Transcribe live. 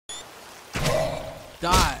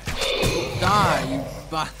Die! Die, you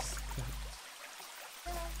bastard!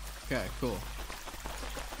 Okay, cool.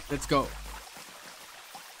 Let's go.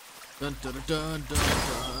 Dun dun dun dun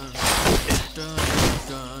dun dun dun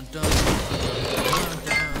dun dun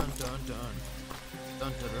dun dun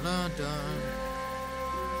dun dun dun.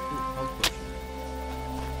 Ooh, health potion.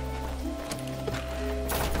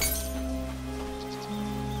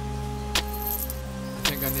 I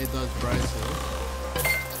think I need those braces.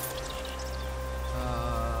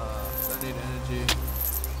 I need energy.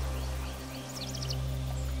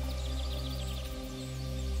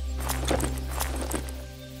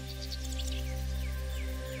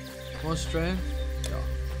 More strength? Yeah.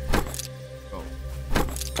 Go.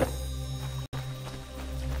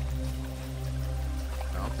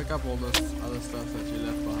 I'll pick up all this other stuff that you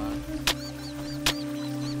left behind.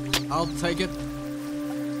 I'll take it.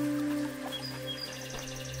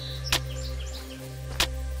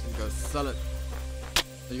 And go sell it.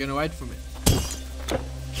 Are you gonna wait for me?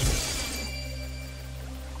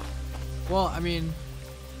 Well, I mean,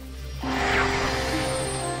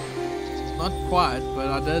 not quite, but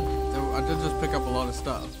I did just pick up a lot of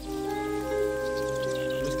stuff.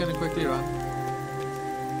 I'm just gonna quickly run.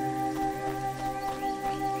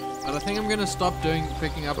 But I think I'm gonna stop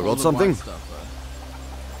picking up all the white stuff though.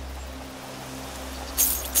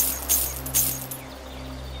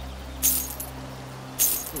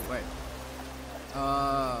 Oh wait.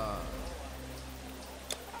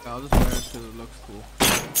 I'll just wear it because it looks cool.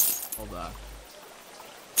 All that.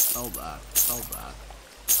 All that. All that.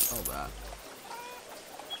 All that.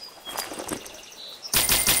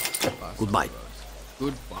 Goodbye.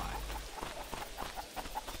 Goodbye.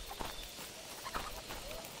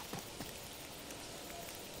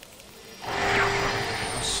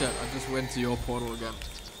 Oh shit, I just went to your portal again.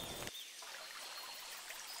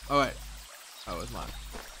 Oh wait. Oh, it was mine.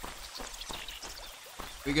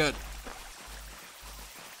 We good.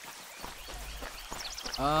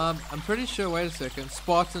 I'm pretty sure, wait a second,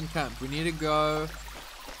 Spartan camp. We need to go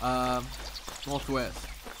northwest.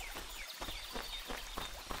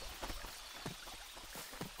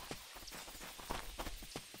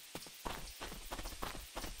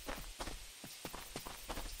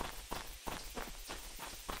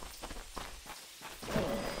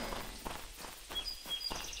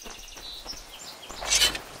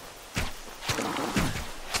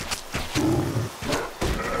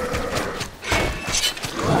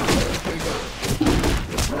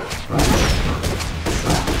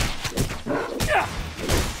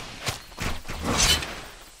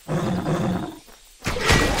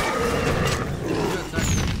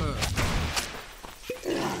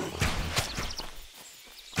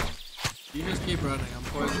 You just keep running, I'm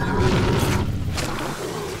poisoning you.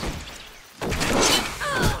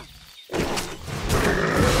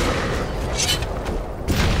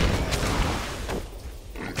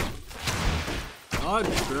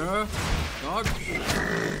 Dodge, bro. Dodge.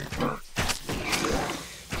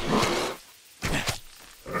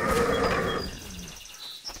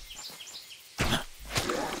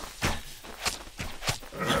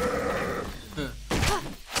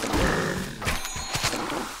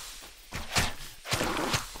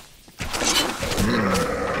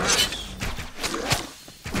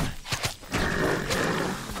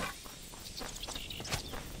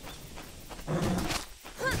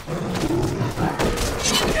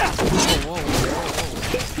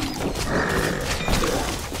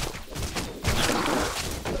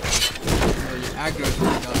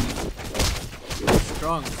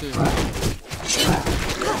 Strong too. He's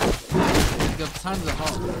got tons of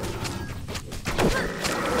health.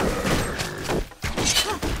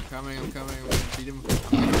 I'm coming. I'm gonna beat him.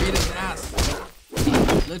 I'm gonna beat his ass.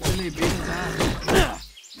 Literally beat his ass.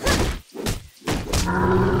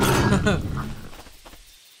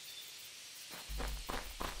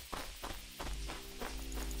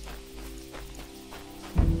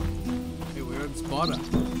 Hey, we're in Sparta.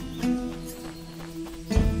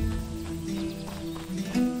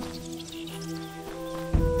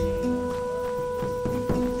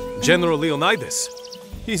 General Leonidas.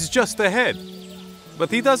 He's just ahead.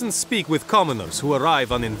 But he doesn't speak with commoners who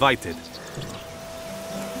arrive uninvited.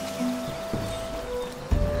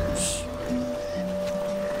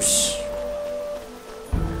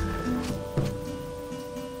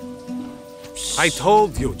 I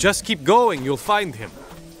told you, just keep going, you'll find him.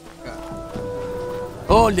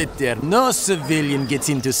 Hold it there. No civilian gets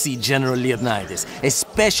in to see General Leonidas,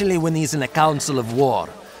 especially when he's in a council of war.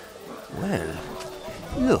 Well,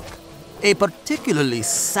 look. A particularly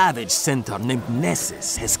savage centaur named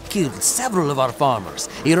Nessus has killed several of our farmers.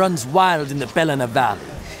 He runs wild in the Pelena Valley.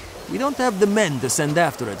 We don't have the men to send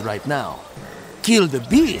after it right now. Kill the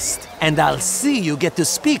beast, and I'll see you get to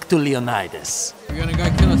speak to Leonidas. We're gonna go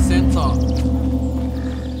kill a centaur.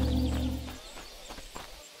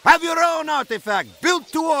 Have your own artifact built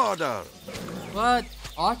to order. What?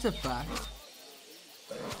 Artifact?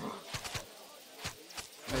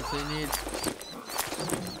 Okay, so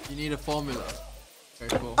you need a formula.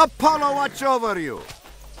 Okay, cool. Apollo, watch over you.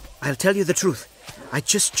 I'll tell you the truth. I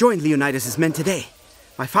just joined Leonidas' men today.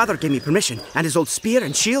 My father gave me permission, and his old spear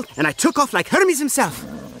and shield, and I took off like Hermes himself.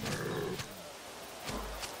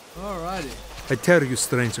 Alrighty. I tell you,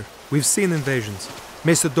 stranger, we've seen invasions.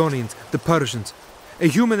 Macedonians, the Persians. A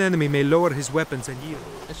human enemy may lower his weapons and yield.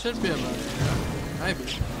 It should be a motor, yeah. Maybe.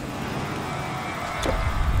 Okay,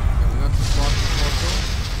 we got the Spartan portal.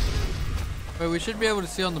 Wait, we should be able to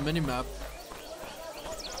see on the minimap.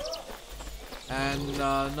 And,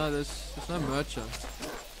 no, there's no merchants.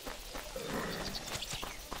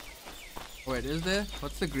 Wait, is there?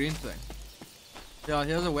 What's the green thing? Yeah,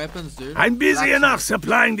 here's the weapons, dude. I'm busy enough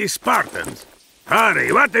supplying the Spartans.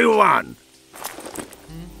 Hurry, what do you want?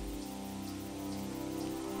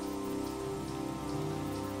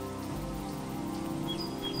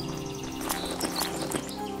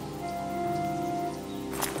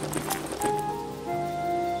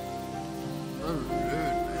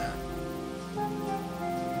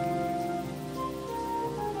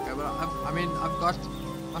 I mean, I've got...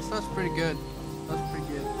 My stuff's pretty good. That's pretty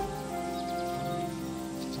good.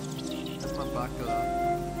 That's my buckler.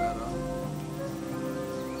 Better.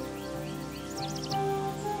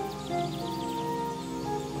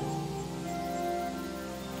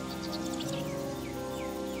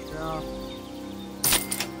 Yeah.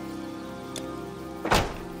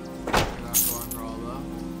 That one rather.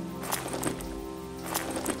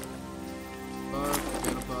 But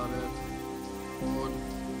forget about it. Good.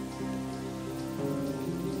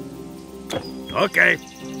 Okay.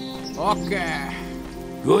 Okay.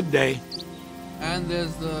 Good day. And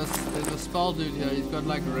there's a spell dude here. He's got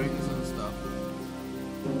like rings and stuff.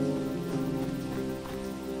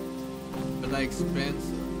 But they're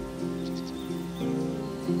expensive.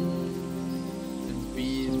 And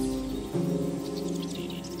beads.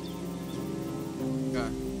 Okay.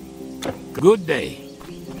 Good day.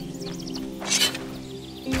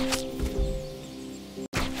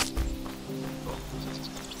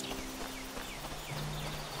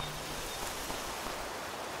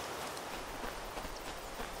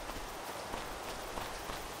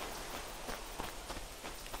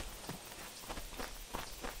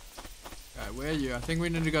 Where are you? I think we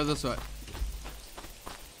need to go this way.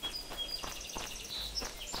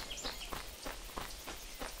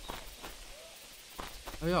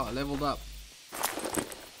 Oh yeah, I leveled up.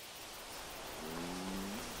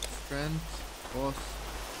 Strength, force.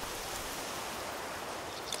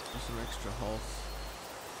 There's some extra health.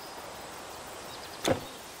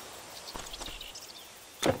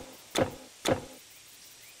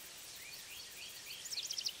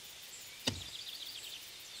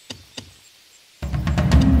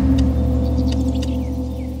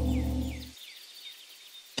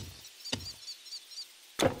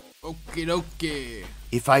 Okie dokie.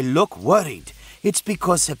 If I look worried, it's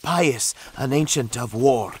because Hippias, an ancient of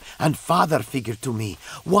war and father figure to me,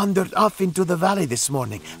 wandered off into the valley this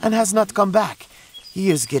morning and has not come back.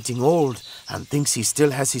 He is getting old and thinks he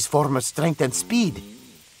still has his former strength and speed.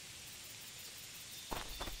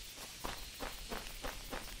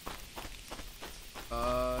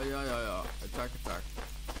 Yeah. Attack.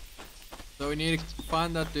 So we need to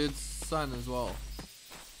find that dude's son as well.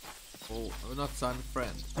 Oh, not son,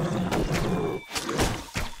 friend. Come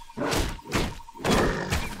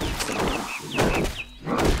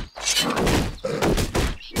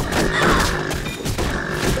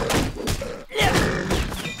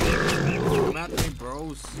at me,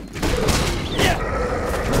 bros.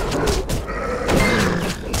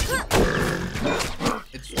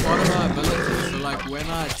 It's part of my ability, so like when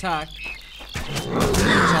I attack, there's a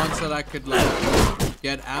chance that I could like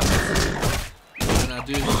get amps. And I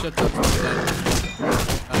do shit tons of damage.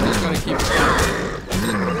 I just gotta keep it down.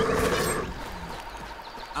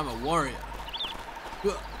 I'm a warrior.